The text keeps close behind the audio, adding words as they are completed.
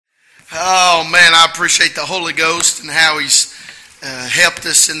I appreciate the Holy Ghost and how He's helped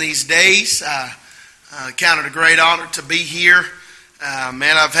us in these days. I count it a great honor to be here.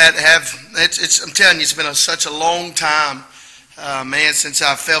 Man, I'm telling you, it's been such a long time, since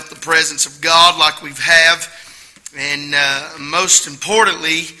I've felt the presence of God like we've have. And most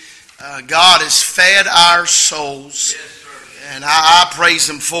importantly, God has fed our souls. And I praise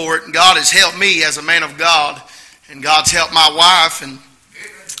Him for it. And God has helped me as a man of God. And God's helped my wife. And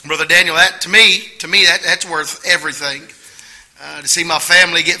Brother Daniel, that to me, that's worth everything. To see my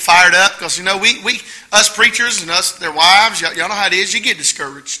family get fired up, because we us preachers and us their wives, y'all know how it is. You get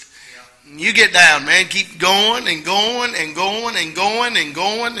discouraged, you get down, man. Keep going and going and going and going and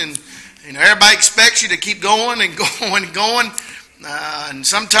going, and everybody expects you to keep going and going and going. And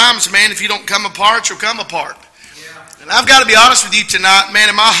sometimes, man, if you don't come apart, you'll come apart. And I've got to be honest with you tonight, man.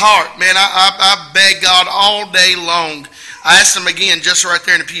 In my heart, man, I beg God all day long. I asked Him again, just right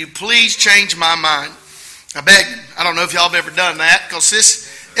there in the pew, please change my mind. I beg Him. I don't know if y'all have ever done that, because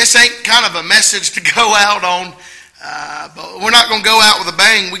this ain't kind of a message to go out on. But we're not going to go out with a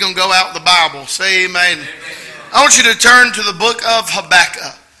bang. We're going to go out with the Bible. Say amen. I want you to turn to the book of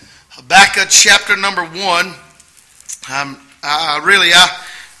Habakkuk. Habakkuk chapter number 1.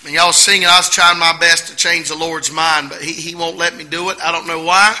 When y'all was singing, I was trying my best to change the Lord's mind, but He won't let me do it. I don't know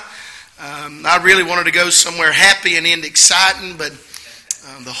why. I really wanted to go somewhere happy and end exciting, but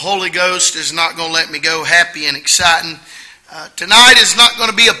the Holy Ghost is not going to let me go happy and exciting. Tonight is not going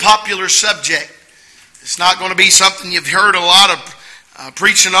to be a popular subject. It's not going to be something you've heard a lot of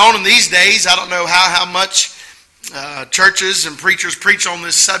preaching on in these days. I don't know how much churches and preachers preach on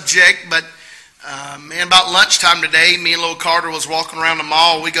this subject, but about lunchtime today, me and little Carter was walking around the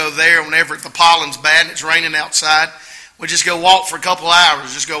mall. We go there whenever the pollen's bad and it's raining outside. We just go walk for a couple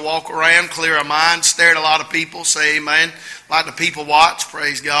hours. Just go walk around, clear our minds, stare at a lot of people, say amen. Like the people watch,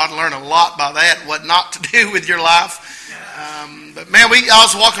 praise God. Learn a lot by that, what not to do with your life. But man, I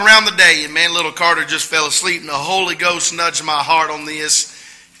was walking around the day, and man, little Carter just fell asleep, and the Holy Ghost nudged my heart on this.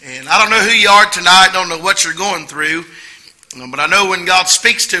 And I don't know who you are tonight, don't know what you're going through, but I know when God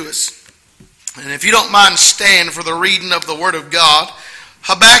speaks to us. And if you don't mind, stand for the reading of the Word of God.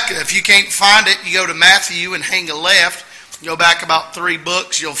 Habakkuk, if you can't find it, you go to Matthew and hang a left. Go back about 3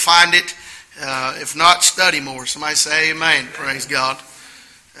 books, you'll find it. If not, study more. Somebody say amen. Praise God.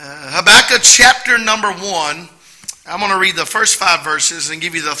 Habakkuk chapter number 1. I'm going to read the first 5 verses and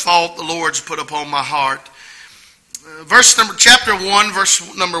give you the thought the Lord's put upon my heart. Chapter 1,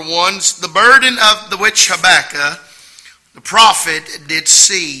 verse number 1. The burden of the which Habakkuk, the prophet, did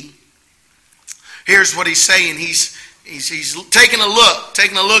see. Here's what he's saying. He's taking a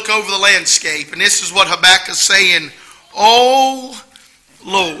look over the landscape. And this is what Habakkuk's saying. O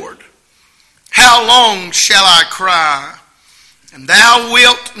Lord, how long shall I cry, and thou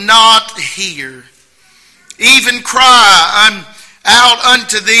wilt not hear? Even cry I'm out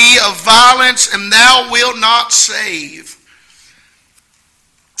unto thee of violence, and thou wilt not save.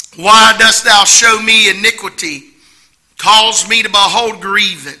 Why dost thou show me iniquity, cause me to behold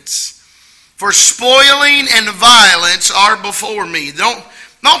grievance? For spoiling and violence are before me. Don't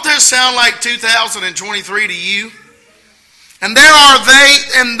this sound like 2023 to you? And there are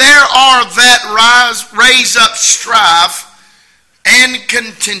that raise up strife and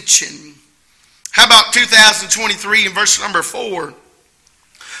contention. How about 2023 in verse number 4?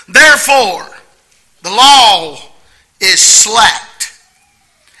 Therefore, the law is slacked,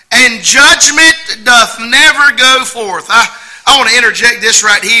 and judgment doth never go forth. I want to interject this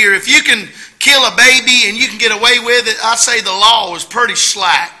right here. If you can kill a baby and you can get away with it, I say the law is pretty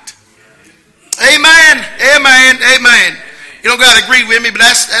slacked. Amen, amen, amen. You don't got to agree with me, but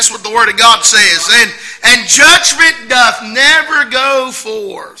that's what the Word of God says. And judgment doth never go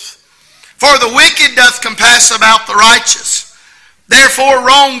forth. For the wicked doth compass about the righteous. Therefore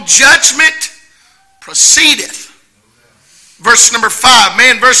wrong judgment proceedeth. Verse number 5.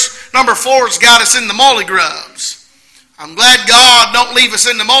 Man, verse number 4 has got us in the molly grubs. I'm glad God don't leave us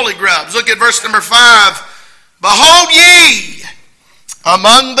in the molly grubs. Look at verse number 5. Behold ye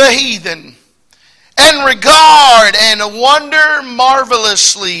among the heathen, and regard and wonder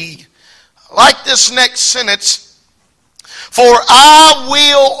marvelously. Like this next sentence. For I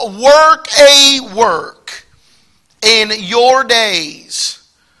will work a work in your days,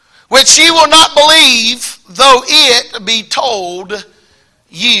 which ye will not believe, though it be told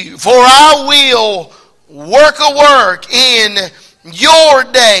you. For I will work a work in your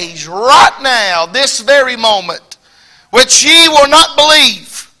days, right now, this very moment, which ye will not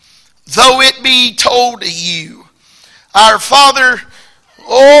believe, though it be told to you. Our Father,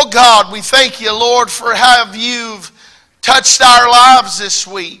 oh God, we thank you, Lord, for how you've touched our lives this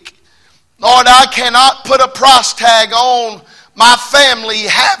week. Lord, I cannot put a price tag on my family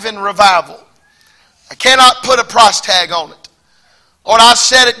having revival. I cannot put a price tag on it. Lord, I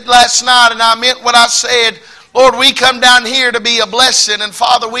said it last night and I meant what I said. Lord, we come down here to be a blessing, and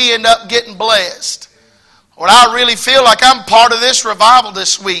Father, we end up getting blessed. Lord, I really feel like I'm part of this revival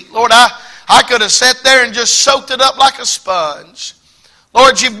this week. Lord, I could have sat there and just soaked it up like a sponge.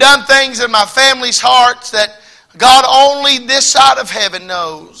 Lord, you've done things in my family's hearts that God only this side of heaven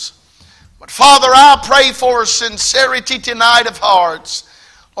knows. But Father, I pray for sincerity tonight of hearts.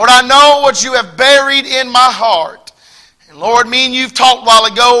 Lord, I know what you have buried in my heart. And Lord, me and you've talked a while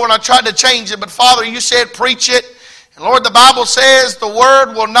ago and I tried to change it, but Father, you said preach it. And Lord, the Bible says the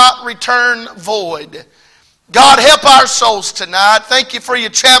word will not return void. God, help our souls tonight. Thank you for your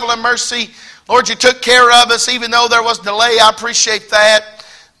traveling mercy. Lord, you took care of us even though there was delay. I appreciate that.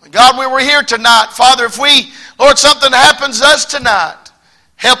 God, we were here tonight. Father, if Lord, something happens to us tonight,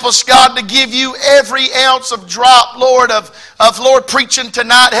 help us, God, to give you every ounce of drop, Lord, of Lord, preaching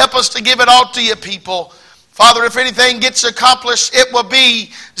tonight. Help us to give it all to you, people. Father, if anything gets accomplished, it will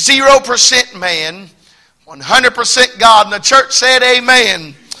be 0% man, 100% God. And the church said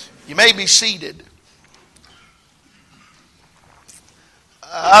amen. You may be seated.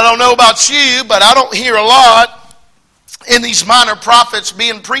 I don't know about you, but I don't hear a lot in these minor prophets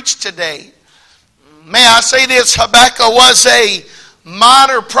being preached today. May I say this? Habakkuk was a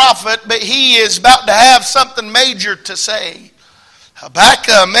minor prophet, but he is about to have something major to say.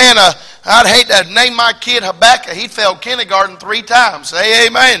 Habakkuk, man, I'd hate to name my kid Habakkuk. He failed kindergarten 3 times. Say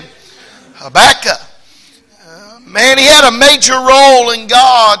amen. Habakkuk. Man, he had a major role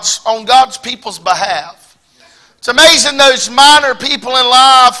on God's people's behalf. It's amazing those minor people in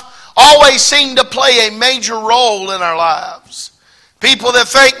life always seem to play a major role in our lives. People that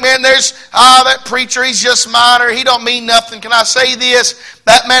think, man, there's, that preacher, he's just minor. He don't mean nothing. Can I say this?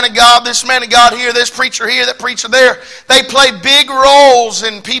 That man of God, this man of God here, this preacher here, that preacher there. They play big roles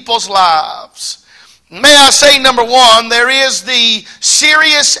in people's lives. May I say, number one, there is the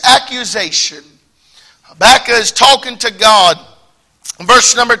serious accusation. Habakkuk is talking to God.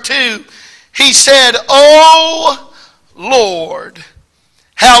 Verse number 2, he said, "O Lord,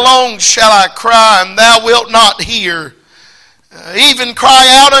 how long shall I cry, and thou wilt not hear? Even cry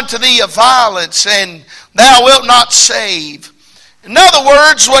out unto thee of violence, and thou wilt not save." In other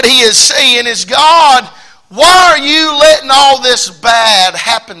words, what he is saying is, God, why are you letting all this bad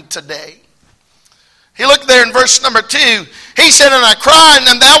happen today? He looked there in verse number 2. He said, "And I cry,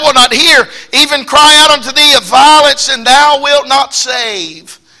 and thou wilt not hear. Even cry out unto thee of violence, and thou wilt not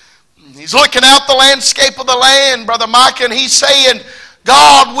save." He's looking out the landscape of the land, Brother Mike, and he's saying,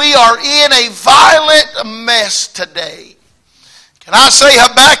 God, we are in a violent mess today. Can I say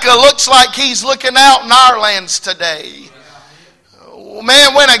Habakkuk looks like he's looking out in our lands today? Oh,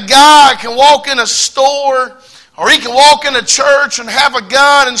 man, when a guy can walk in a store or he can walk in a church and have a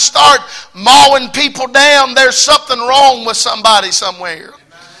gun and start mowing people down, there's something wrong with somebody somewhere.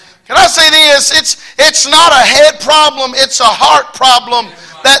 Can I say this? It's not a head problem, it's a heart problem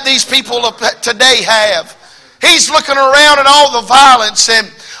that these people of today have. He's looking around at all the violence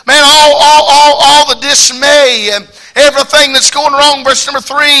and, man, all the dismay and everything that's going wrong. Verse number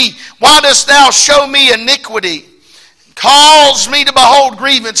 3, "Why dost thou show me iniquity? Cause me to behold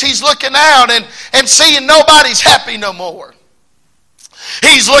grievance." He's looking out and seeing nobody's happy no more.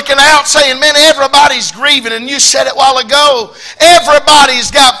 He's looking out saying, man, everybody's grieving. And you said it a while ago, everybody's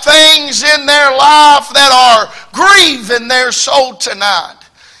got things in their life that are grieving their soul tonight.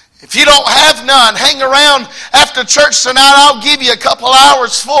 If you don't have none, hang around after church tonight. I'll give you a couple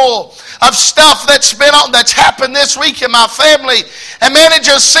hours full of stuff that's happened this week in my family. And man, it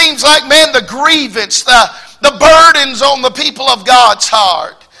just seems like, man, the grievance, the burdens on the people of God's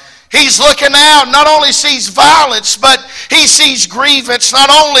heart. He's looking out, not only sees violence, but he sees grievance.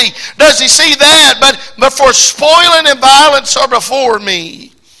 Not only does he see that, but for spoiling and violence are before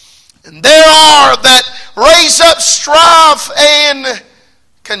me. And there are that raise up strife and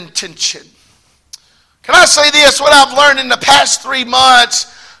contention. Can I say this? What I've learned in the past 3 months,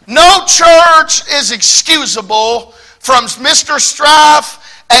 no church is excusable from Mr. Strife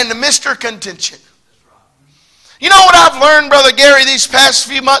and Mr. Contention. You know what I've learned, Brother Gary, these past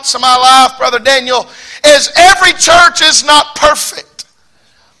few months of my life, Brother Daniel, is every church is not perfect.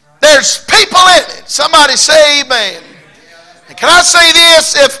 There's people in it. Somebody say amen. And can I say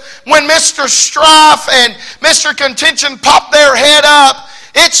this? If when Mr. Strife and Mr. Contention pop their head up,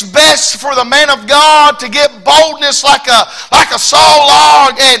 it's best for the man of God to get boldness like a saw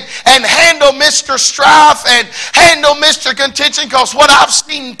log and handle Mr. Strife and handle Mr. Contention. Because what I've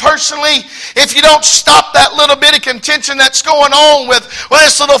seen personally, if you don't stop that little bit of contention that's going on with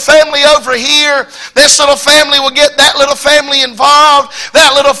this little family over here, this little family will get that little family involved,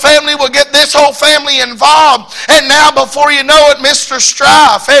 that little family will get this whole family involved, and now before you know it, Mr.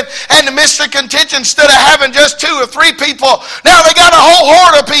 Strife and Mr. Contention, instead of having just 2 or 3 people, now they got a whole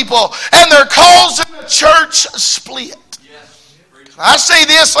horde of people, and they're causing the church split. I say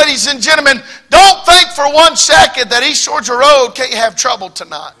this, ladies and gentlemen, don't think for one second that East Georgia Road can't have trouble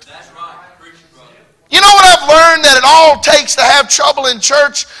tonight. You know what I've learned? That it all takes to have trouble in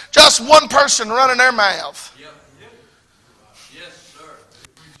church? Just one person running their mouth.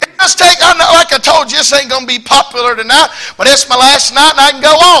 Just take, I know, like I told you, this ain't going to be popular tonight, but it's my last night and I can go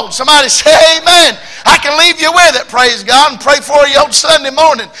on. Somebody say amen. I can leave you with it, praise God, and pray for you on Sunday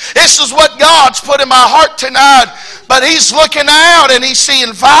morning. This is what God's put in my heart tonight. But He's looking out and He's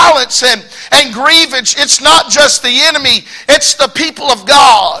seeing violence and grievance. It's not just the enemy, it's the people of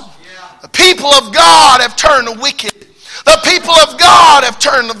God. The people of God have turned wicked. The people of God have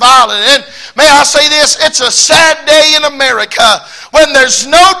turned violent. And may I say this, it's a sad day in America when there's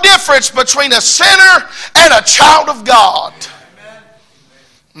no difference between a sinner and a child of God.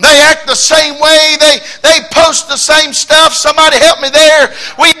 They act the same way. They post the same stuff. Somebody help me there.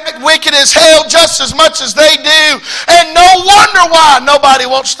 We act wicked as hell just as much as they do. And no wonder why nobody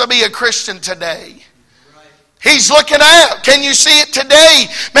wants to be a Christian today. He's looking out. Can you see it today?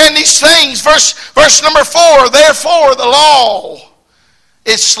 Man, these things, verse number 4, therefore the law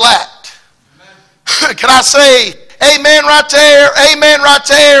is slacked. Can I say amen right there, amen right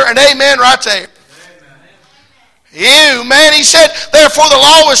there, and amen right there? You, man, he said, therefore the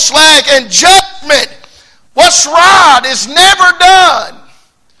law is slack, and judgment, what's right, is never done.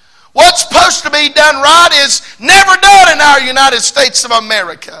 What's supposed to be done right is never done in our United States of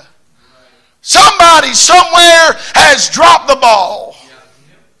America. Somebody somewhere has dropped the ball.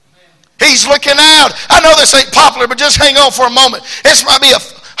 He's looking out. I know this ain't popular, but just hang on for a moment. This might be a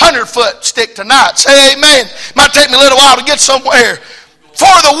 100-foot stick tonight. Say amen. Might take me a little while to get somewhere.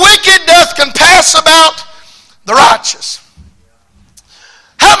 For the wicked doth compass about the righteous.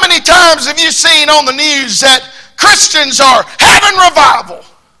 How many times have you seen on the news that Christians are having revival?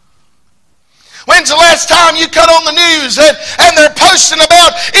 When's the last time you cut on the news and they're posting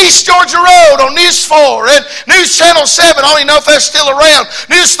about East Georgia Road on News 4 and News Channel 7? I don't even know if they're still around.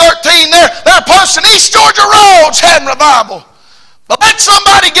 News 13, they're posting East Georgia Road's having revival. But let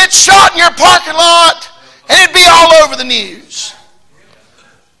somebody get shot in your parking lot and it'd be all over the news.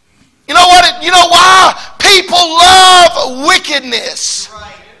 You know what? You know why? People love wickedness.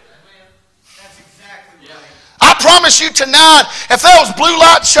 I promise you tonight, if those blue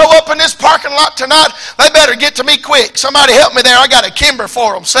lights show up in this parking lot tonight, they better get to me quick. Somebody help me there. I got a Kimber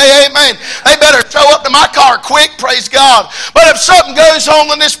for them. Say amen. They better show up to my car quick, praise God. But if something goes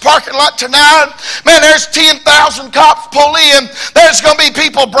on in this parking lot tonight, man, there's 10,000 cops pull in. There's going to be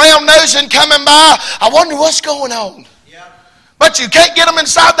people brown-nosing coming by. I wonder what's going on. But you can't get them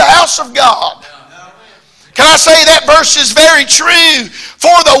inside the house of God. Can I say that verse is very true?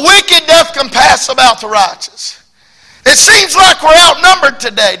 For the wicked doth compass about the righteous. It seems like we're outnumbered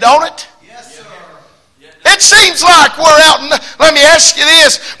today, don't it? Yes, sir. It seems like we're out. Let me ask you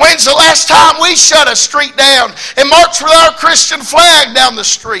this. When's the last time we shut a street down and marched with our Christian flag down the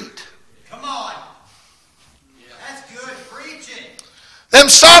street? Come on. That's good preaching. Them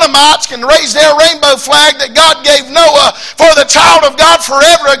sodomites can raise their rainbow flag that God gave Noah for the child of God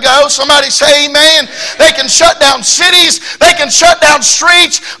forever ago. Somebody say amen. They can shut down cities. They can shut down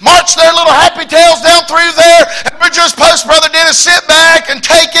streets. March their little happy tails down through there. And we're just supposed, Brother Dennis, sit back and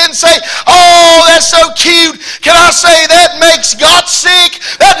take it and say, oh, that's so cute. Can I say that makes God sick?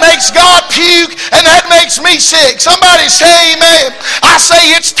 That makes God puke. And that makes me sick. Somebody say amen. I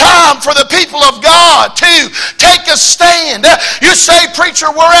say it's time for the people of God to take a stand. You say,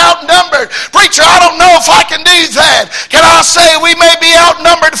 preacher, we're outnumbered. Preacher, I don't know if I can do that. Can I say we may be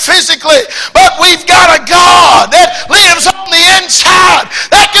outnumbered physically, but we've got a God that lives on the inside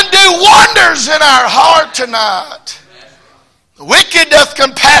that can do wonders in our heart tonight. The wicked doth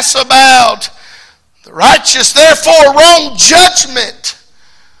compass about the righteous, therefore wrong judgment.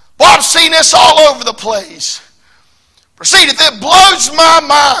 Well, I've seen this all over the place. Proceedeth, it blows my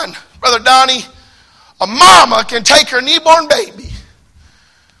mind, Brother Donnie. A mama can take her newborn baby,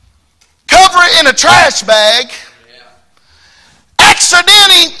 cover it in a trash bag,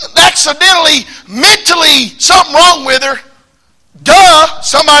 accidentally, mentally, something wrong with her. Duh,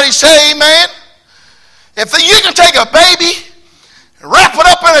 somebody say amen. If you can take a baby, Wrap it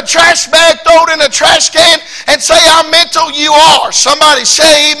up in a trash bag, throw it in a trash can, and say how mental you are. Somebody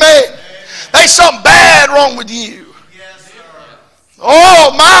say amen. There's something bad wrong with you. Yes, sir.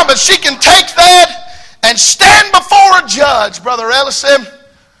 Oh, my, but she can take that and stand before a judge, Brother Ellison.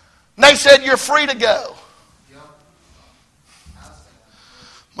 And they said, you're free to go.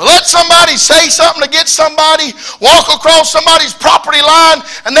 Well, let somebody say something against somebody, walk across somebody's property line,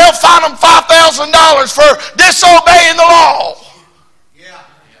 and they'll fine them $5,000 for disobeying the law.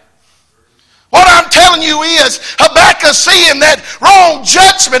 What I'm telling you is, Habakkuk seeing that wrong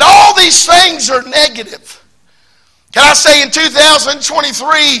judgment, all these things are negative. Can I say in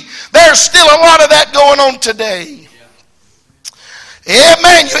 2023, there's still a lot of that going on today. Yeah,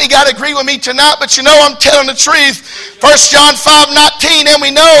 man, you ain't got to agree with me tonight, but you know I'm telling the truth. 1 John 5:19, and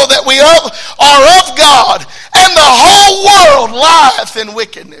we know that we are of God, and the whole world lieth in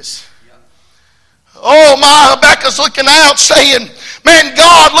wickedness. Oh, my, Habakkuk's looking out saying, man,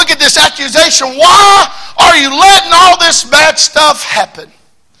 God, look at this accusation. Why are you letting all this bad stuff happen?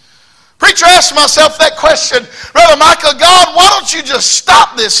 Preacher asked myself that question, Brother Michael, God, why don't you just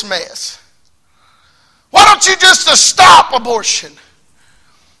stop this mess? Why don't you just stop abortion?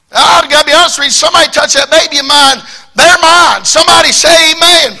 I've got to be honest with you, somebody touch that baby of mine, they're mine. Somebody say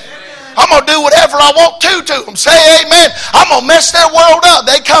amen. I'm going to do whatever I want to them. Say amen. I'm going to mess their world up.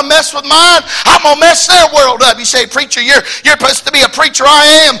 They come mess with mine, I'm going to mess their world up. You say, preacher, you're supposed to be a preacher.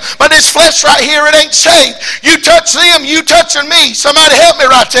 I am. But this flesh right here, it ain't saved. You touch them, you touching me. Somebody help me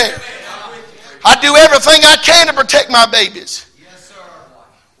right there. I do everything I can to protect my babies. Yes, sir.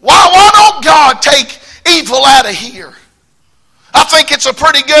 Why don't God take evil out of here? I think it's a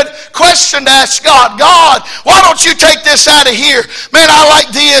pretty good question to ask God. God, why don't you take this out of here? Man, I like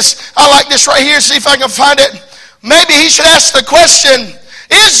this right here. See if I can find it. Maybe he should ask the question,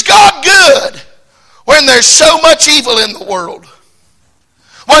 is God good when there's so much evil in the world?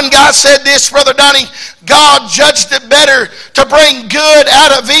 One guy said this, Brother Donnie, God judged it better to bring good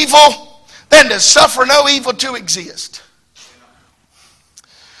out of evil than to suffer no evil to exist.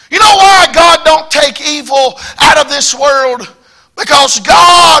 You know why God don't take evil out of this world? Because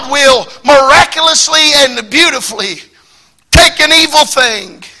God will miraculously and beautifully take an evil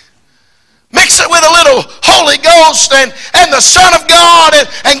thing, mix it with a little Holy Ghost and the Son of God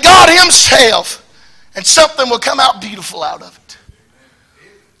and God Himself, and something will come out beautiful out of it.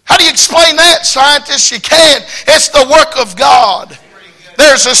 How do you explain that, scientists? You can't. It's the work of God.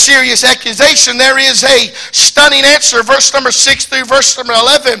 There's a serious accusation. There is a stunning answer. Verse number 6 through verse number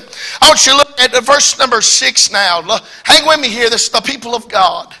 11. I want you to look at verse number 6 now. Hang with me here. This is the people of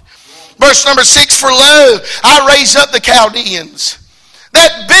God. Verse number 6, for lo, I raise up the Chaldeans,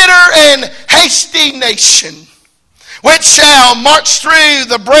 that bitter and hasty nation, which shall march through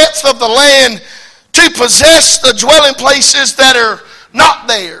the breadth of the land to possess the dwelling places that are not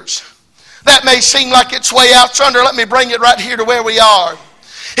theirs. That may seem like it's way out yonder. Let me bring it right here to where we are.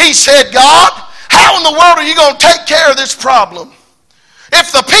 He said, God, how in the world are you going to take care of this problem?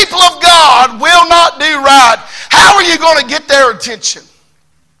 If the people of God will not do right, how are you going to get their attention?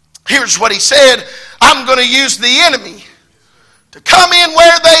 Here's what he said. I'm going to use the enemy to come in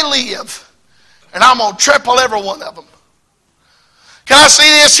where they live, and I'm going to triple every one of them. Can I see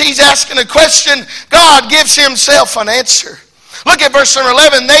this? He's asking a question. God gives himself an answer. Look at verse number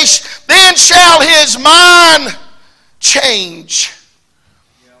 11. Then shall his mind change.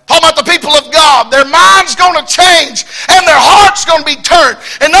 Talking about the people of God. Their mind's going to change and their heart's going to be turned.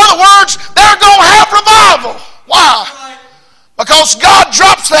 In other words, they're going to have revival. Why? Because God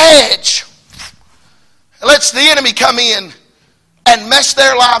drops the hedge and lets the enemy come in and mess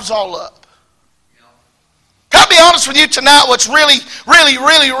their lives all up. Can I be honest with you tonight? What's really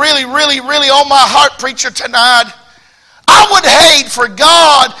on my heart, preacher, tonight? I would hate for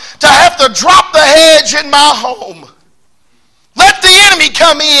God to have to drop the hedge in my home. Let the enemy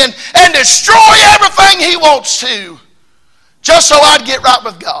come in and destroy everything he wants to, just so I'd get right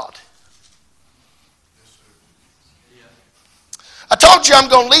with God. I told you I'm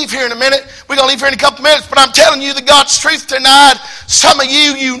going to leave here in a minute. We're going to leave here in a couple minutes, but I'm telling you the God's truth tonight. Some of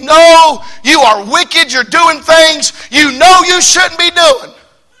you, you know you are wicked. You're doing things you know you shouldn't be doing.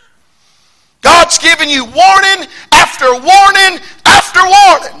 God's giving you warning after warning after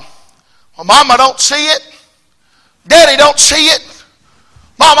warning. Well, Mama don't see it. Daddy don't see it.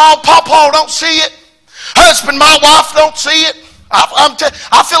 Mama and Papa don't see it. Husband, my wife don't see it.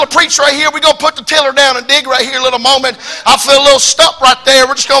 I feel a preach right here. We're going to put the tiller down and dig right here a little moment. I feel a little stump right there.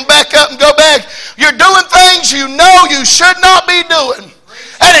 We're just going to back up and go back. You're doing things you know you should not be doing.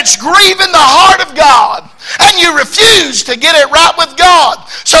 And it's grieving the heart of God. And you refuse to get it right with God.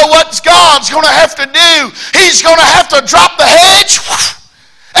 So what God's going to have to do, He's going to have to drop the hedge,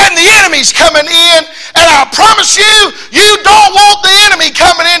 and the enemy's coming in. And I promise you, you don't want the enemy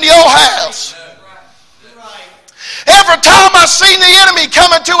coming into your house. Every time I've seen the enemy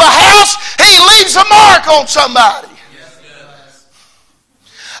come into a house, he leaves a mark on somebody.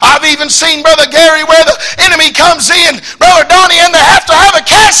 I've even seen, Brother Gary, where the enemy comes in, Brother Donnie, and they have to have a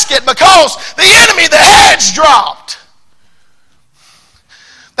casket because the enemy, the hedge dropped.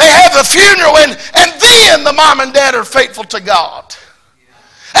 They have a funeral, and then the mom and dad are faithful to God.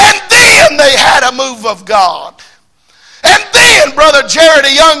 And then they had a move of God. And then, Brother Jared,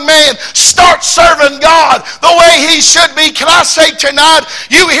 a young man, starts serving God the way he should be. Can I say tonight,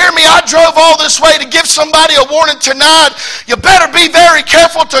 you hear me, I drove all this way to give somebody a warning tonight. You better be very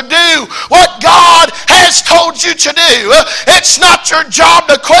careful to do what God has told you to do. It's not your job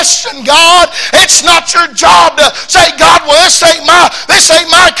to question God. It's not your job to say, God, well, this ain't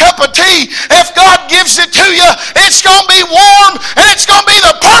my cup of tea. If God gives it to you, it's going to be warm, and it's going to be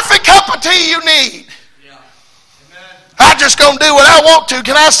the perfect cup of tea you need. I'm just going to do what I want to.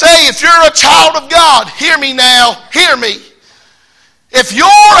 Can I say, if you're a child of God, hear me now, hear me. If you're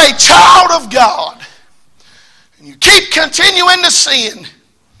a child of God, and you keep continuing to sin,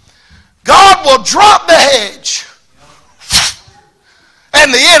 God will drop the hedge,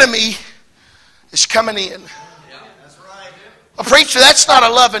 and the enemy is coming in. A preacher, that's not a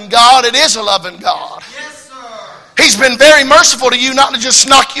loving God. It is a loving God. He's been very merciful to you, not to just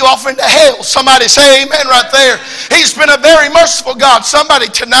knock you off into hell. Somebody say amen right there. He's been a very merciful God. Somebody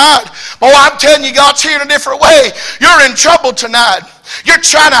tonight, oh, I'm telling you, God's here in a different way. You're in trouble tonight. You're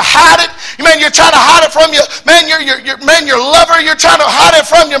trying to hide it. Man, you're trying to hide it from your your lover. You're trying to hide it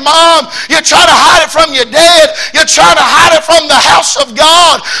from your mom. You're trying to hide it from your dad. You're trying to hide it from the house of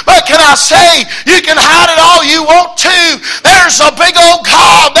God. But can I say, you can hide it all you want to. There's a big old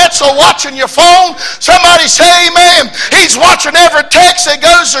God that's watching your phone. Somebody say amen. He's watching every text that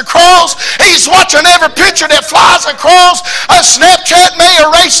goes across. He's watching every picture that flies across. A Snapchat may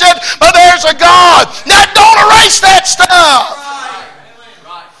erase it, but there's a God that don't erase that stuff.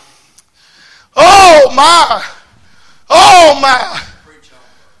 Oh my. Oh my.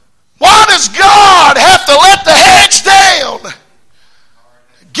 Why does God have to let the hedge down?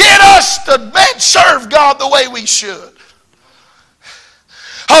 Get us to serve God the way we should.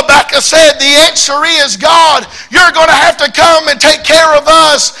 Habakkuk said the answer is, God, you're going to have to come and take care of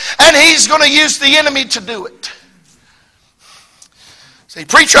us, and He's going to use the enemy to do it. Say,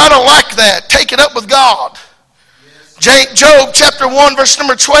 preacher, I don't like that. Take it up with God. Job chapter 1 verse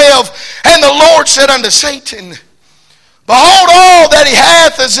number 12, and the Lord said unto Satan, behold, all that he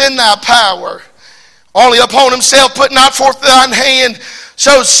hath is in thy power. Only upon himself put not forth thine hand.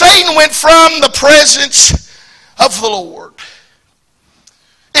 So Satan went from the presence of the Lord.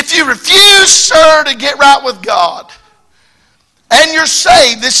 If you refuse, sir, to get right with God, and you're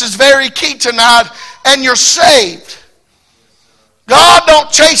saved, this is very key tonight, and you're saved. God don't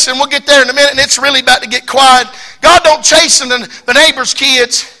chasten. We'll get there in a minute, and it's really about to get quiet. God don't chasten the neighbor's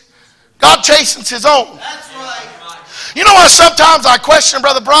kids. God chastens His own. That's right. You know why sometimes I question,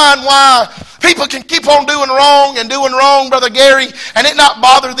 Brother Brian, why people can keep on doing wrong, Brother Gary, and it not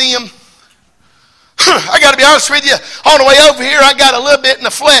bother them? I got to be honest with you. On the way over here, I got a little bit in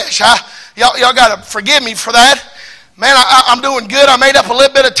the flesh. Y'all got to forgive me for that. Man, I'm doing good. I made up a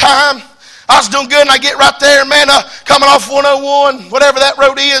little bit of time. I was doing good, and I get right there, man, coming off 101, whatever that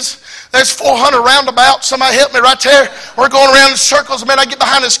road is. There's 400 roundabouts. Somebody help me right there. We're going around in circles. Man, I get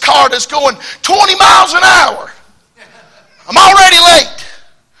behind this car that's going 20 miles an hour. I'm already late.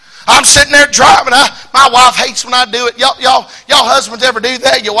 I'm sitting there driving. My wife hates when I do it. Y'all husbands ever do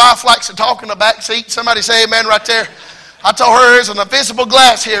that? Your wife likes to talk in the back seat. Somebody say amen right there. I told her there's an invisible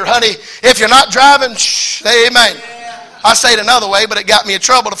glass here, honey. If you're not driving, shh, say amen. I say it another way, but it got me in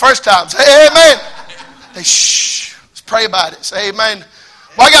trouble the first time. Say amen. They shh. Let's pray about it. Say amen.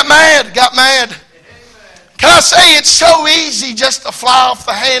 Well, I got mad. Can I say it's so easy just to fly off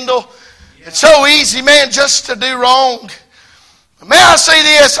the handle? It's so easy, man, just to do wrong. May I say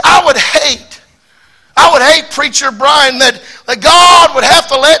this? I would hate, Preacher Brian, that God would have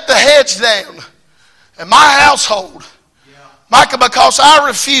to let the hedge down in my household. Micah, because I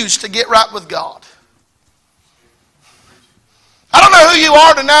refuse to get right with God. I don't know who you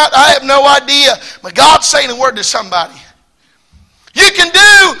are tonight. I have no idea. But God's saying a word to somebody. You can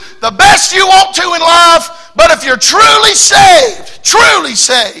do the best you want to in life, but if you're truly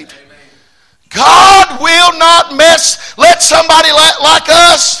saved, God will not let somebody like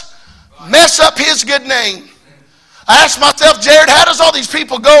us mess up His good name. I asked myself, Jared, how does all these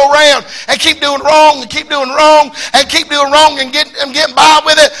people go around and keep doing wrong and keep doing wrong and keep doing wrong and getting by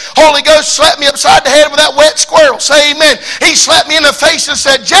with it? Holy Ghost slapped me upside the head with that wet squirrel. Say amen. He slapped me in the face and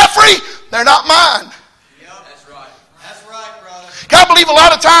said, Jeffrey, they're not mine. That's right. That's right, brother. I believe a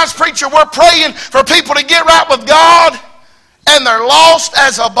lot of times, preacher, we're praying for people to get right with God, and they're lost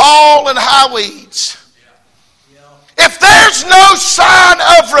as a ball in high weeds. If there's no sign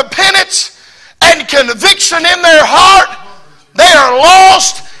of repentance and conviction in their heart, they are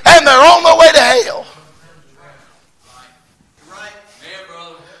lost and they're on their way to hell.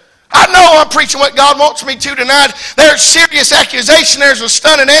 I know I'm preaching what God wants me to tonight. There's serious accusation. There's a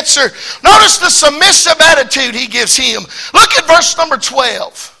stunning answer. Notice the submissive attitude he gives him. Look at verse number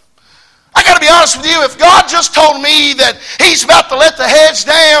 12. I got to be honest with you. If God just told me that he's about to let the heads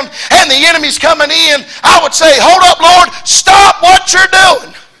down and the enemy's coming in, I would say, hold up, Lord, stop what you're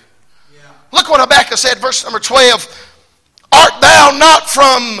doing. Look what Habakkuk said, verse number 12. Art thou not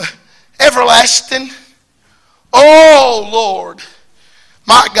from everlasting? O Lord,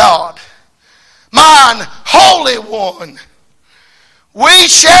 my God, mine Holy One, we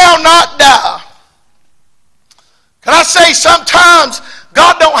shall not die. Can I say sometimes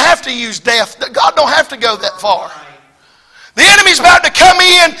God don't have to use death. God don't have to go that far. The enemy's about to come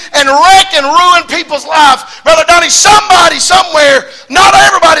in and wreck and ruin people's lives. Brother Donnie, somebody somewhere, not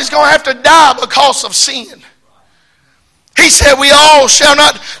everybody's going to have to die because of sin. He said, we shall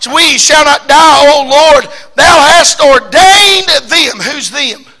not die, O Lord. Thou hast ordained them. Who's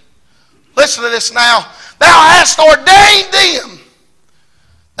them? Listen to this now. Thou hast ordained them.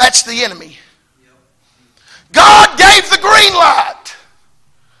 That's the enemy. God gave the green light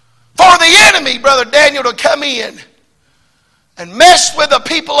for the enemy, Brother Daniel, to come in and mess with the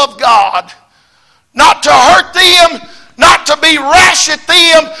people of God. Not to hurt them, not to be rash at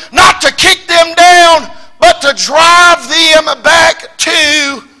them, not to kick them down, but to drive them back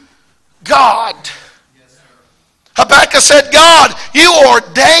to God. Yes, Habakkuk said, God, you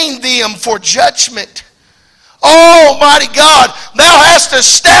ordained them for judgment. Almighty God, thou hast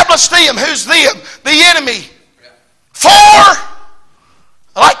established them. Who's them? The enemy. For, I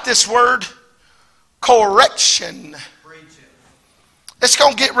like this word, correction. It's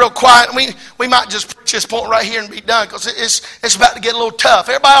going to get real quiet. We might just preach this point right here and be done because it's about to get a little tough.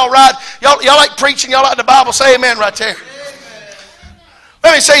 Everybody all right? Y'all like preaching? Y'all like the Bible? Say amen right there. Amen.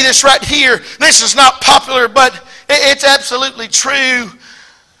 Let me say this right here. This is not popular, but it's absolutely true.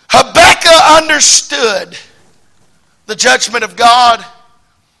 Habakkuk understood the judgment of God,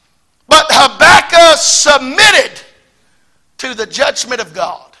 but Habakkuk submitted to the judgment of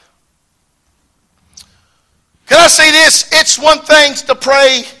God. Can I say this? It's one thing to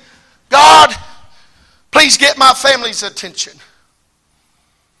pray, God, please get my family's attention.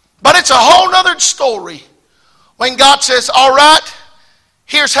 But it's a whole other story when God says, all right,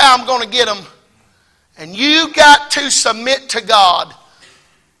 here's how I'm going to get them. And you got to submit to God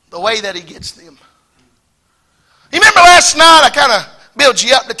the way that he gets them. You remember last night I kind of built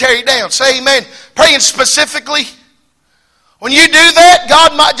you up to tear you down. Say amen. Praying specifically. When you do that,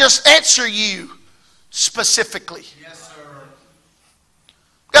 God might just answer you specifically. Yes, sir.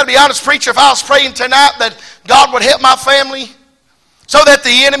 Got to be honest, preacher, if I was praying tonight that God would help my family, so that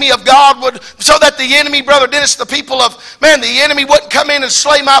the enemy of God would, so that the enemy, Brother Dennis, the people of, the enemy wouldn't come in and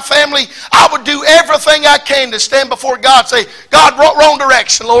slay my family, I would do everything I can to stand before God, say, God, wrong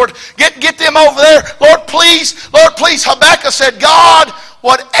direction, Lord. Get them over there. Lord, please. Habakkuk said, God,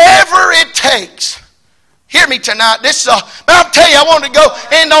 whatever it takes. Hear me tonight. I'm telling you, I wanted to go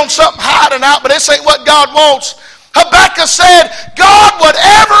end on something high tonight, but this ain't what God wants. Habakkuk said, God,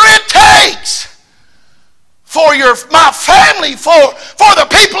 whatever it takes for my family, for the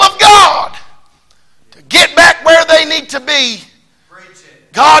people of God to get back where they need to be,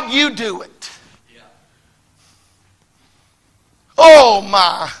 God, you do it. Yeah. Oh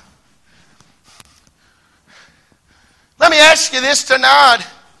my. Let me ask you this tonight.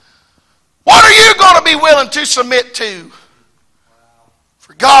 What are you going to be willing to submit to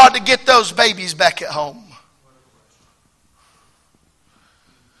for God to get those babies back at home?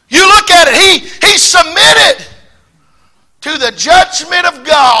 You look at it. He submitted to the judgment of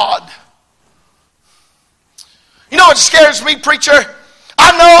God. You know what scares me, preacher?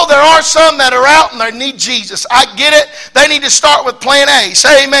 I know there are some that are out and they need Jesus. I get it. They need to start with plan A.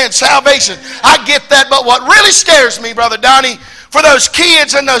 Say amen. Salvation. I get that. But what really scares me, Brother Donnie, for those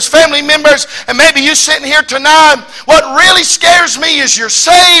kids and those family members, and maybe you sitting here tonight, what really scares me is you're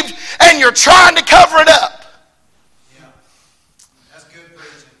saved and you're trying to cover it up. Yeah. That's good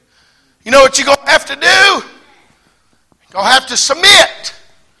preaching. You know what you're going to have to do? You're going to have to submit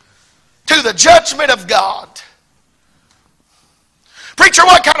to the judgment of God. Preacher,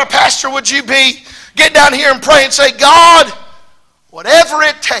 what kind of pastor would you be? Get down here and pray and say, God, whatever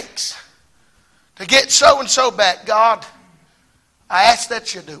it takes to get so-and-so back, God, I ask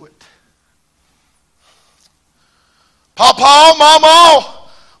that you do it. Papa, Mama,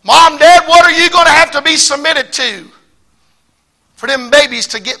 Mom, Dad, what are you going to have to be submitted to for them babies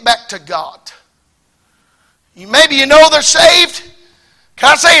to get back to God? Maybe you know they're saved.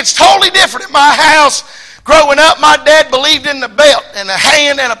 Can I say it's totally different at my house? Growing up, my dad believed in the belt and a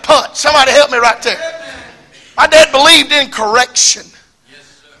hand and a punch. Somebody help me right there. My dad believed in correction.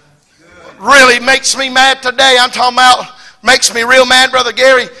 What really makes me mad today, I'm talking about, makes me real mad, Brother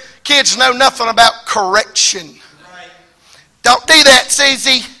Gary, kids know nothing about correction. Don't do that,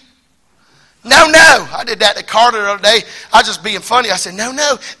 Susie. No. I did that to Carter the other day. I was just being funny. I said, no.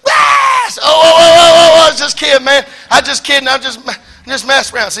 I was just kidding, man. I'm just kidding. I'm just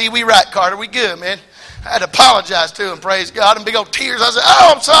messing around. See, we right, Carter. We good, man. I had to apologize to him, praise God. And big old tears. I said,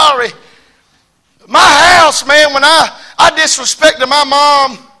 I'm sorry. My house, man, when I disrespected my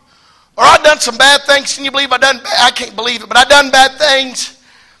mom, or I done some bad things. Can you believe I can't believe it, but I done bad things.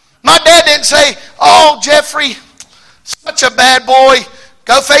 My dad didn't say, oh, Jeffrey, such a bad boy.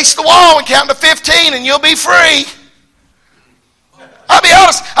 Go face the wall and count to 15 and you'll be free. I'll be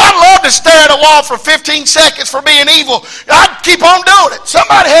honest, I'd love to stare at a wall for 15 seconds for being evil. I'd keep on doing it.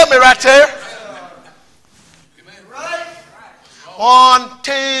 Somebody help me right there. 1,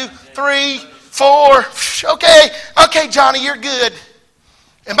 2, 3, 4. Okay, Johnny, you're good.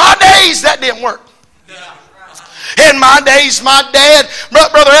 In my days, that didn't work. In my days, my dad,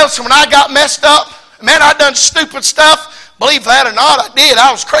 Brother Ellison, when I got messed up, man, I done stupid stuff. Believe that or not, I did.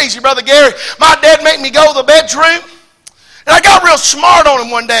 I was crazy, Brother Gary. My dad made me go to the bedroom. And I got real smart on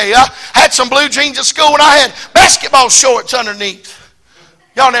him one day. I had some blue jeans at school and I had basketball shorts underneath.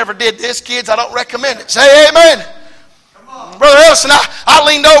 Y'all never did this, kids. I don't recommend it. Say amen. Brother Ellison, I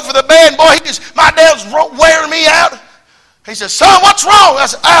leaned over the bed and boy, my dad was wearing me out. He said, son, what's wrong? I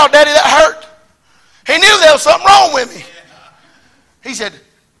said, ow, Daddy, that hurt. He knew there was something wrong with me. He said,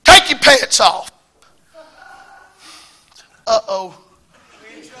 take your pants off. Uh-oh.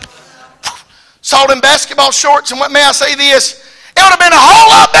 Saw them basketball shorts, and what may I say this? It would have been a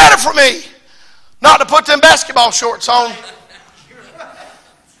whole lot better for me not to put them basketball shorts on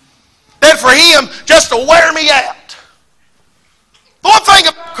than for him just to wear me out. The one thing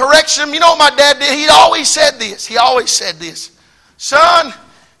about correction, you know what my dad did? He always said this. Son,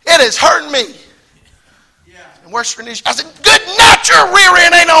 it is hurting me. And worse than this, I said, good night, your rear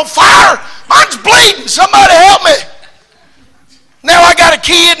end ain't on fire. Mine's bleeding. Somebody help me. Now I got a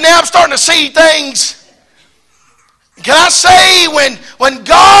kid, now I'm starting to see things. Can I say when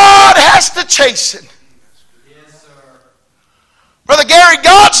God has to chasten? Yes, sir. Brother Gary,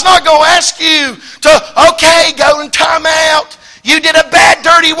 God's not going to ask you to, go in time out. You did a bad,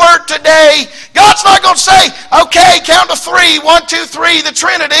 dirty word today. God's not going to say, okay, count to 3, 1, 2, 3, the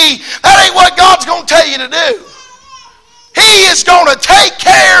Trinity. That ain't what God's going to tell you to do. He is going to take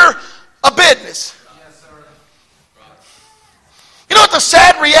care of business. You know what the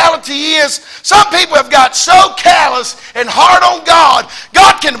sad reality is? Some people have got so callous and hard on God.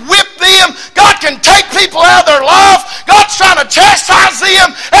 God can whip them. God can take people out of their life. God's trying to chastise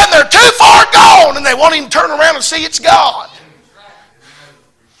them, and they're too far gone, and they won't even turn around and see it's God.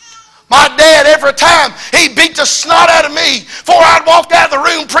 My dad, every time he beat the snot out of me before I'd walk out of the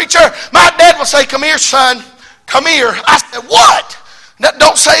room, preacher, my dad would say, come here, son. Come here. I said, what?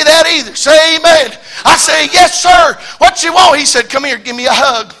 Don't say that either. Say amen. I say, yes, sir. What you want? He said, come here, give me a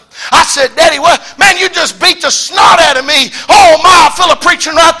hug. I said, Daddy, what? Man, you just beat the snot out of me. Oh, my, I feel a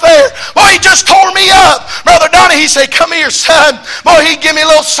preaching right there. Boy, he just tore me up. Brother Donnie, he said, come here, son. Boy, he give me a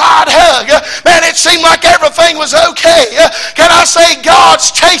little side hug. Man, it seemed like everything was okay. Can I say God's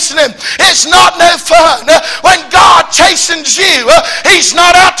chastening? It's not no fun. When God chastens you, he's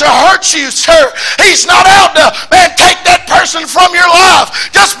not out to hurt you, sir. He's not out to, man, take that person from your life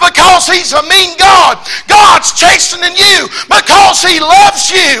just because he's a mean God. God's chastening you because he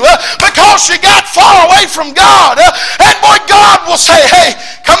loves you. Because you got far away from God. And boy, God will say, hey,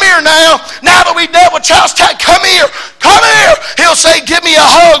 come here now. Now that we dealt with child's time, come here. Come here. He'll say, give me a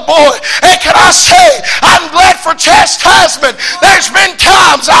hug, boy. And can I say, I'm glad for chastisement. There's been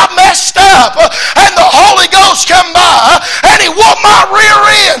times I messed up and the Holy Ghost come by and he whooped my rear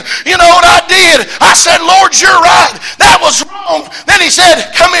end. You know what I did? I said, Lord, you're right. That was wrong. Then he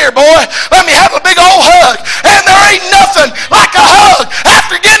said, come here, boy. Let me have a big old hug. And there ain't nothing like a hug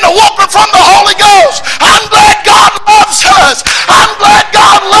after getting a whooping from the Holy Ghost. I'm glad God loves us. I'm glad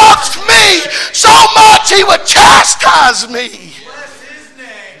God loves me so much he would chastise me. Bless his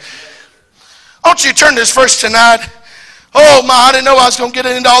name. I want you to turn this verse tonight. Oh my, I didn't know I was going to get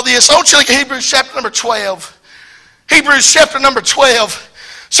into all this. I want you to look at Hebrews chapter number 12. Hebrews chapter number 12.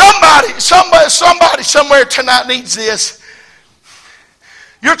 Somebody somewhere tonight needs this.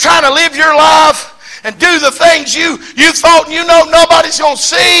 You're trying to live your life and do the things you thought and you know nobody's going to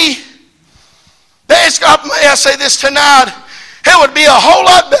see. May I say this tonight? It would be a whole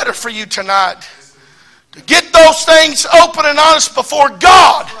lot better for you tonight to get those things open and honest before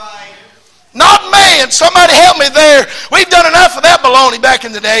God. Not man. Somebody help me there. We've done enough of that baloney back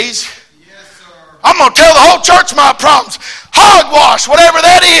in the days. Yes, sir. I'm going to tell the whole church my problems. Hogwash, whatever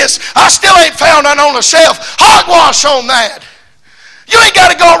that is. I still ain't found none on the shelf. Hogwash on that. You ain't got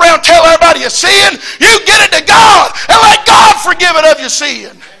to go around and tell everybody your sin. You get it to God and let God forgive it of your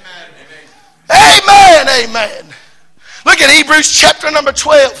sin. Amen. Amen. Look at Hebrews chapter number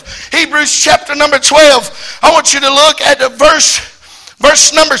 12. Hebrews chapter number 12. I want you to look at the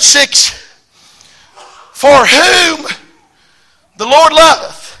verse number 6. For whom the Lord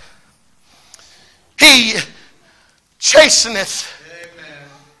loveth, he chasteneth. Amen.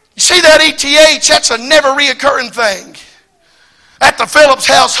 You see that ETH? That's a never reoccurring thing. At the Phillips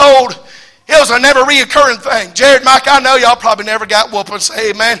household, it was a never reoccurring thing. Jared, Mike, I know y'all probably never got whooping. Say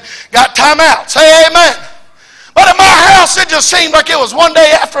amen. Got time out. Say amen. But in my house, it just seemed like it was one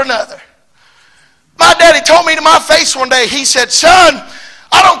day after another. My daddy told me to my face one day, he said, son,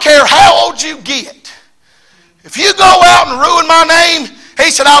 I don't care how old you get. If you go out and ruin my name,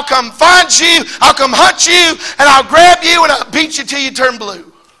 he said, I'll come find you, I'll come hunt you, and I'll grab you and I'll beat you till you turn blue.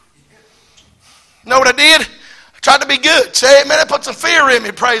 You know what I did? I tried to be good. Say amen. It put some fear in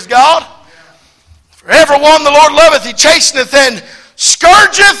me, praise God. For everyone the Lord loveth, he chasteneth and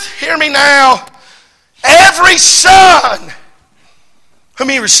scourgeth, hear me now, every son whom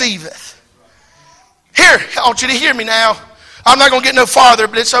he receiveth. Here, I want you to hear me now. I'm not going to get no farther,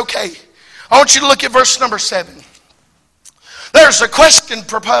 but it's okay. I want you to look at verse number 7. There's a question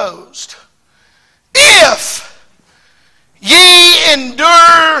proposed. If ye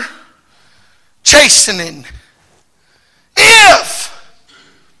endure chastening, if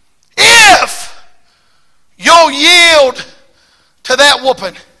you'll yield to that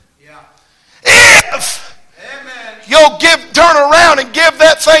whooping, if you'll turn around and give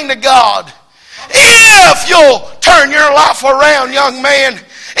that thing to God, if you'll turn your life around, young man,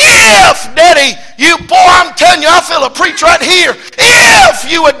 if, Daddy, I'm telling you, I feel a preach right here.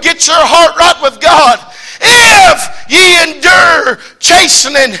 If you would get your heart right with God, if ye endure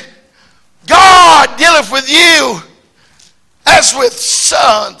chastening, God dealeth with you as with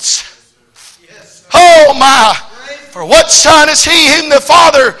sons. Oh my, for what son is he whom the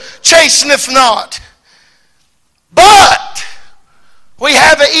Father chasteneth not? But, we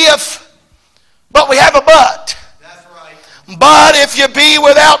have a if, but we have a but. But if you be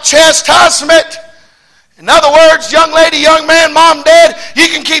without chastisement, in other words, young lady, young man, mom, dad, you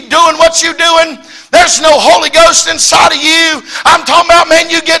can keep doing what you're doing. There's no Holy Ghost inside of you. I'm talking about, man,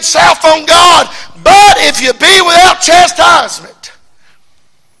 you get south on God. But if you be without chastisement,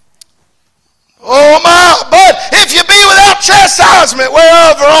 oh my, but if you be without chastisement,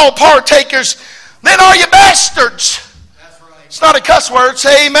 whereof are all partakers, then are you bastards. That's right. It's not a cuss word,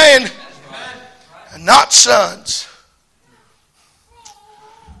 say amen. Right. And not sons.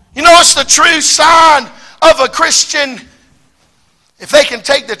 You know what's the true sign of a Christian? If they can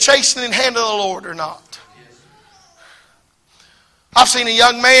take the chastening hand of the Lord or not. I've seen a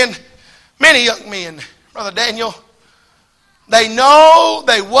young man, many young men, Brother Daniel, they know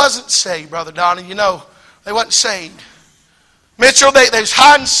they wasn't saved, Brother Donnie. You know, they wasn't saved. Mitchell, they was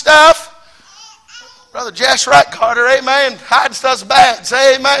hiding stuff. Brother Jess Wright Carter, amen. Hiding stuff's bad,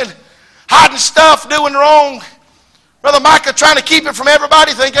 say amen. Hiding stuff, doing wrong. Brother Micah trying to keep it from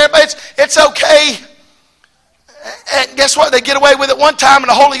everybody, think everybody it's okay. And guess what? They get away with it one time and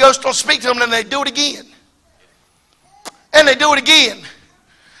the Holy Ghost don't speak to them and they do it again. And they do it again.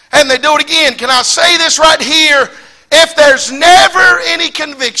 And they do it again. Can I say this right here? If there's never any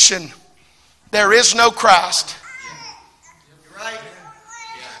conviction, there is no Christ.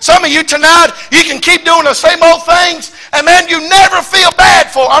 Some of you tonight, you can keep doing the same old things, and man, you never feel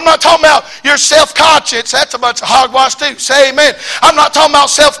bad for it. I'm not talking about your self-conscience. That's a bunch of hogwash too. Say amen. I'm not talking about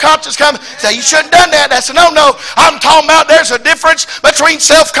self-conscience coming. Say, you shouldn't have done that. That's a no-no. I'm talking about there's a difference between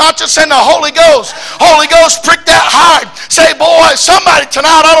self-conscience and the Holy Ghost. Holy Ghost, prick that hide. Say, boy, somebody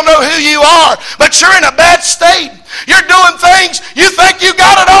tonight, I don't know who you are, but you're in a bad state. You're doing things, you think you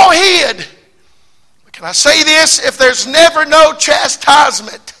got it all hid. Can I say this? If there's never no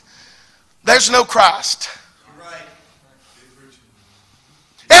chastisement, there's no Christ.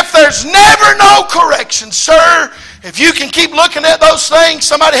 If there's never no correction, sir, If you can keep looking at those things,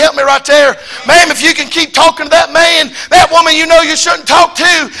 somebody help me right there. Ma'am, if you can keep talking to that man, that woman you know you shouldn't talk to,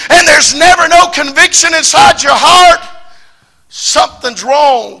 and there's never no conviction inside your heart, something's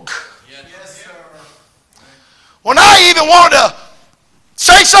wrong. Yes, sir. When I even wanted to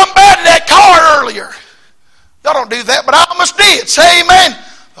say something bad to that car earlier, y'all don't do that, but I almost did. Say amen.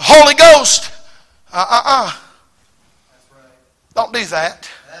 The Holy Ghost. That's right. Don't do that.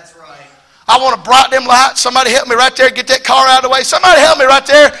 That's right. I want to brighten them lights. Somebody help me right there. Get that car out of the way. Somebody help me right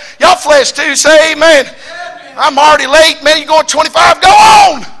there. Y'all flesh too. Say amen. I'm already late. Man, you're going 25. Go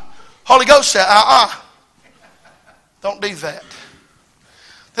on. Holy Ghost said, Don't do that.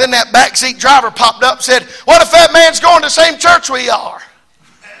 Then that backseat driver popped up and said, what if that man's going to the same church we are?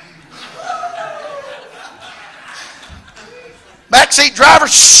 Backseat driver,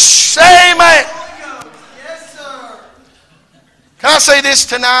 shh, say amen. Yes, sir. Can I say this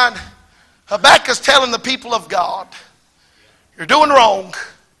tonight? Habakkuk's telling the people of God, you're doing wrong.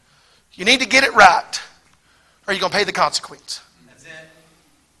 You need to get it right, or you're going to pay the consequence. That's it.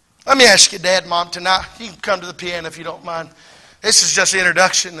 Let me ask you, Dad, Mom, tonight. You can come to the piano if you don't mind. This is just an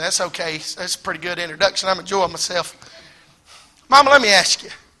introduction. That's okay. That's a pretty good introduction. I'm enjoying myself. Mama, let me ask you.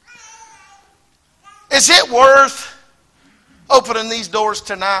 Is it worth opening these doors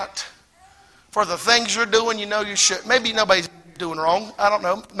tonight for the things you're doing you know you should? Maybe nobody's doing wrong. I don't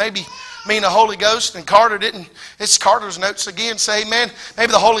know. Maybe me and the Holy Ghost and Carter didn't. It's Carter's notes again. Say amen.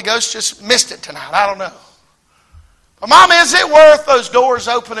 Maybe the Holy Ghost just missed it tonight. I don't know. But Mama, is it worth those doors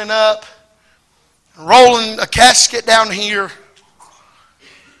opening up, rolling a casket down here,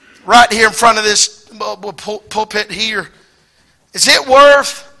 right here in front of this pulpit here? Is it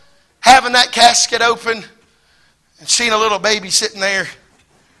worth having that casket open and seeing a little baby sitting there,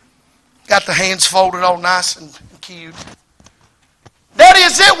 got the hands folded all nice and cute? Daddy,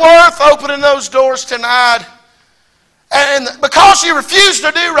 is it worth opening those doors tonight? And because you refuse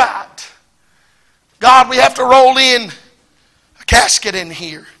to do right, God, we have to roll in a casket in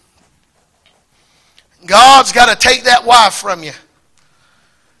here. God's got to take that wife from you.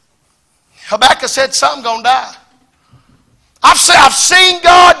 Habakkuk said something's going to die. I've seen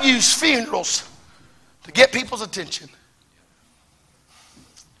God use funerals to get people's attention.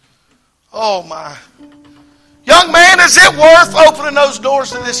 Oh my. Young man, is it worth opening those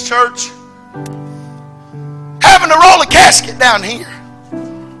doors to this church? Having to roll a casket down here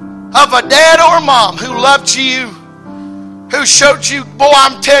of a dad or a mom who loved you, who showed you, boy,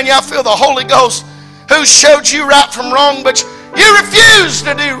 I'm telling you, I feel the Holy Ghost, who showed you right from wrong, but you refused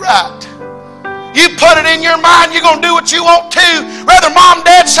to do right. You put it in your mind you're going to do what you want to. Whether mom,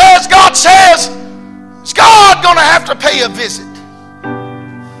 dad says, God says, is God going to have to pay a visit?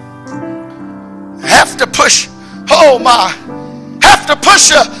 Have to push, oh my, have to push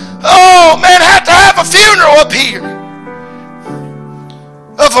have to have a funeral up here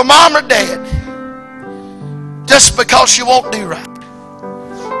of a mom or dad just because you won't do right.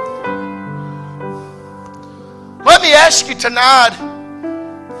 Let me ask you tonight,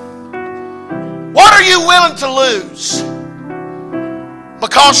 what are you willing to lose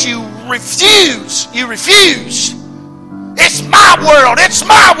because you refuse? It's my world. It's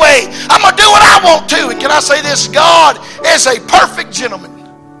my way. I'm going to do what I want to. And can I say this? God is a perfect gentleman.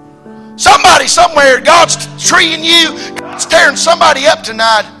 Somebody somewhere, God's treating you. God's tearing somebody up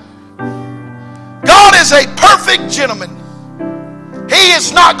tonight. God is a perfect gentleman. He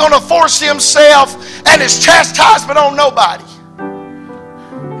is not going to force himself and his chastisement on nobody.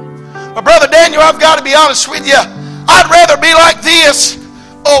 But Brother Daniel, I've got to be honest with you. I'd rather be like this.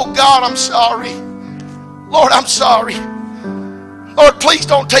 Oh God, I'm sorry. Lord, I'm sorry. Lord, please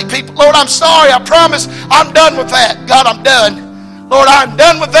don't take people. Lord, I'm sorry. I promise I'm done with that. God, I'm done. Lord, I'm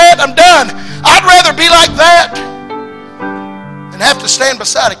done with that. I'm done. I'd rather be like that than have to stand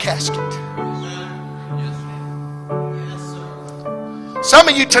beside a casket. Some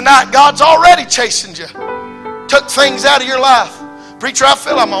of you tonight, God's already chastened you. Took things out of your life. Preacher, I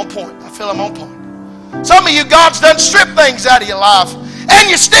feel I'm on point. Some of you, God's done stripped things out of your life, and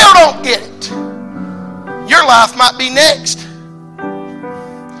you still don't get it. Your life might be next.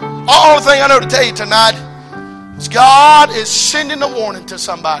 The only thing I know to tell you tonight is God is sending a warning to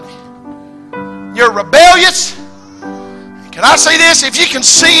somebody. You're rebellious. Can I say this? If you can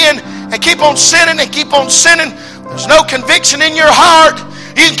sin and keep on sinning, there's no conviction in your heart.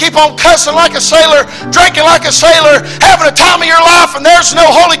 You can keep on cussing like a sailor, drinking like a sailor, having a time of your life, and there's no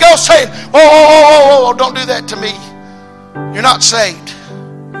Holy Ghost saying, whoa, don't do that to me. You're not saved.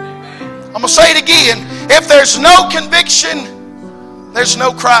 I'm going to say it again. If there's no conviction, there's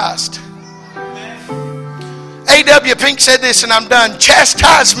no Christ. A.W. Pink said this, and I'm done.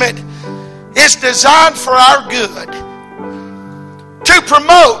 Chastisement is designed for our good, to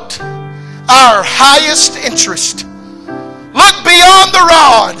promote our highest interest. Look beyond the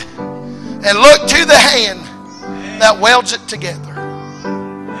rod and look to the hand that welds it together.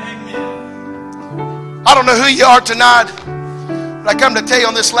 I don't know who you are tonight, but I come to tell you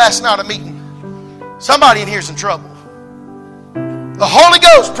on this last night of meeting, somebody in here is in trouble. The Holy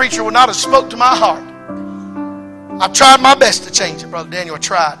Ghost, preacher, would not have spoke to my heart. I've tried my best to change it, Brother Daniel. I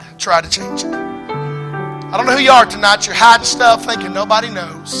tried to change it. I don't know who you are tonight. You're hiding stuff thinking nobody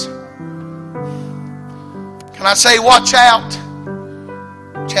knows. Can I say, watch out?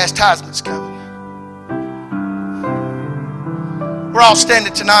 Chastisement's coming. We're all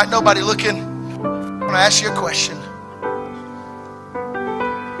standing tonight, nobody looking. I'm going to ask you a question.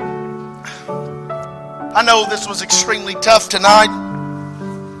 I know this was extremely tough tonight.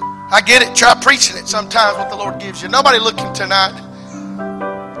 I get it. Try preaching it sometimes, what the Lord gives you. Nobody looking tonight.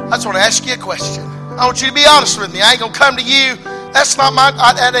 I just want to ask you a question. I want you to be honest with me. I ain't going to come to you. That's not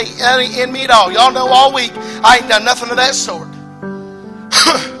that ain't in me at all. Y'all know all week I ain't done nothing of that sort.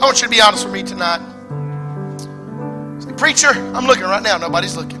 I want you to be honest with me tonight. Say, preacher, I'm looking right now.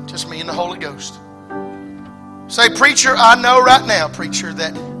 Nobody's looking. Just me and the Holy Ghost. Say, preacher, I know right now, preacher,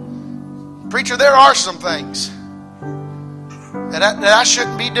 there are some things that I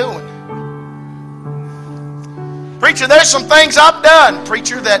shouldn't be doing. Preacher, there's some things I've done,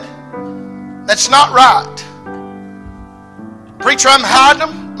 preacher, that's not right. Preacher, I'm hiding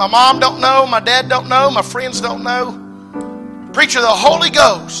them. My mom don't know. My dad don't know. My friends don't know. Preacher, the Holy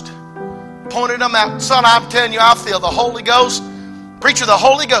Ghost pointed them out. Son, I'm telling you, I feel the Holy Ghost. Preacher, the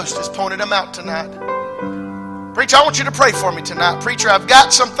Holy Ghost has pointed them out tonight. Preacher, I want you to pray for me tonight. Preacher, I've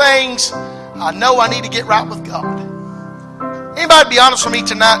got some things I know I need to get right with God. Anybody be honest with me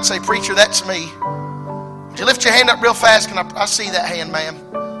tonight and say, preacher, that's me. Would you lift your hand up real fast? I see that hand, ma'am.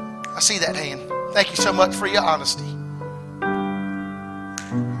 I see that hand. Thank you so much for your honesty.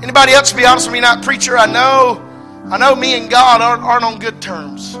 Anybody else be honest with me tonight? Preacher, I know me and God aren't on good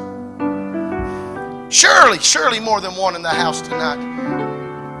terms. Surely more than one in the house tonight.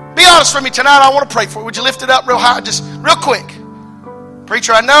 Be honest with me tonight. I want to pray for you. Would you lift it up real high, just real quick?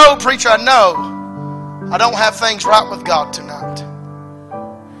 Preacher, I know I don't have things right with God tonight.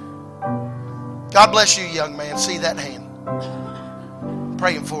 God bless you, young man. See that hand. I'm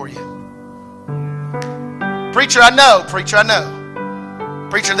praying for you. Preacher, I know.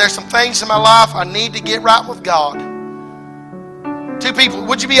 Preacher, there's some things in my life I need to get right with God. Two people.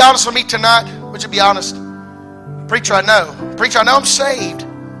 Would you be honest with me tonight? Would you be honest? Preacher, I know. Preacher, I know I'm saved.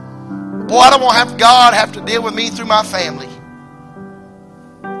 Boy, I don't want to have God have to deal with me through my family.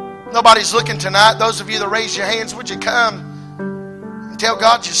 Nobody's looking tonight. Those of you that raise your hands, would you come and tell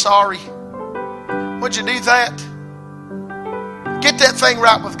God you're sorry? Would you do that? Get that thing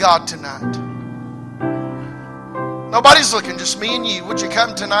right with God tonight. Nobody's looking, just me and you. Would you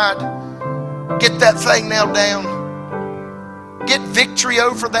come tonight? Get that thing nailed down. Get victory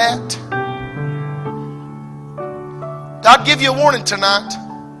over that. God give you a warning tonight.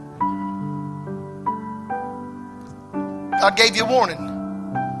 God gave you a warning.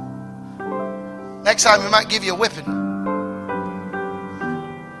 Next time He might give you a whipping.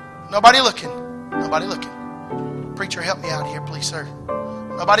 Nobody looking. Preacher, help me out here, please, sir.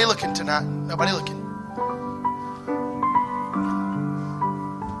 Nobody looking tonight. Nobody looking.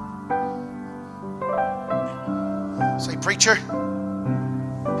 Say, preacher,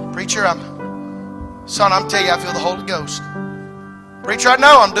 I'm telling you, I feel the Holy Ghost. Preacher, I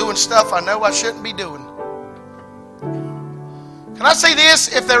know I'm doing stuff I know I shouldn't be doing. Can I say this?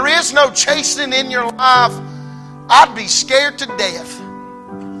 If there is no chastening in your life, I'd be scared to death.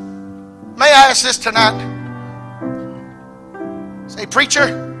 May I ask this tonight? Say, preacher,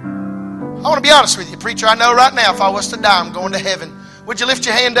 I want to be honest with you. Preacher, I know right now if I was to die, I'm going to heaven. Would you lift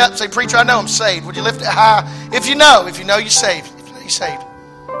your hand up? Say, preacher, I know I'm saved. Would you lift it high? If you know you're saved. If you know you're saved.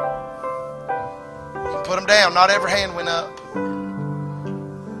 You can put them down. Not every hand went up.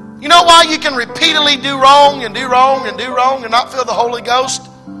 You know why you can repeatedly do wrong and do wrong and do wrong and not feel the Holy Ghost?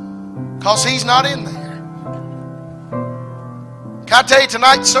 Because He's not in there. Can I tell you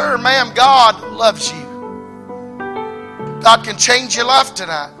tonight, sir, ma'am, God loves you. God can change your life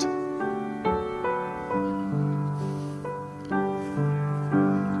tonight.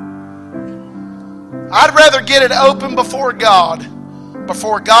 I'd rather get it open before God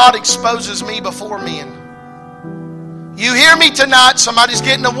exposes me before men. You hear me tonight? Somebody's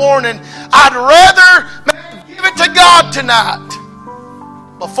getting a warning. I'd rather give it to God tonight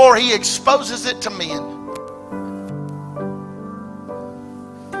before He exposes it to men.